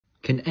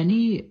Can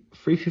any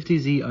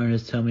 350Z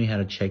owners tell me how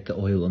to check the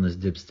oil on this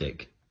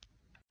dipstick?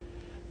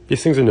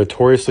 These things are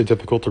notoriously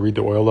difficult to read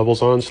the oil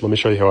levels on, so let me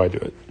show you how I do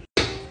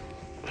it.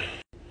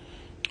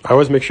 I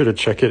always make sure to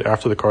check it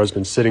after the car has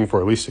been sitting for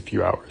at least a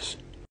few hours.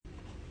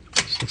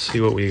 So let's see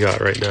what we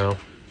got right now.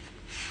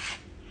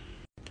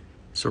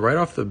 So right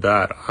off the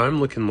bat,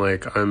 I'm looking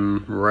like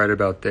I'm right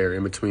about there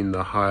in between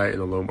the high and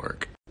the low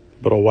mark.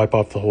 But I'll wipe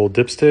off the whole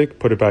dipstick,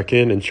 put it back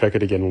in, and check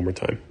it again one more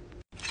time.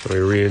 So we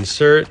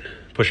reinsert,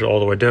 push it all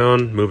the way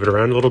down, move it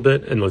around a little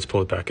bit, and let's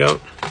pull it back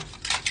out.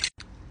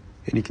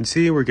 And you can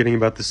see we're getting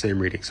about the same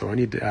reading, so I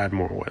need to add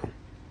more oil.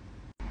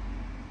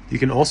 You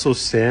can also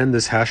sand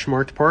this hash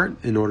marked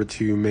part in order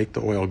to make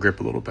the oil grip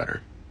a little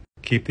better.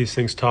 Keep these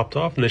things topped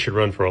off and they should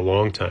run for a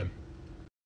long time.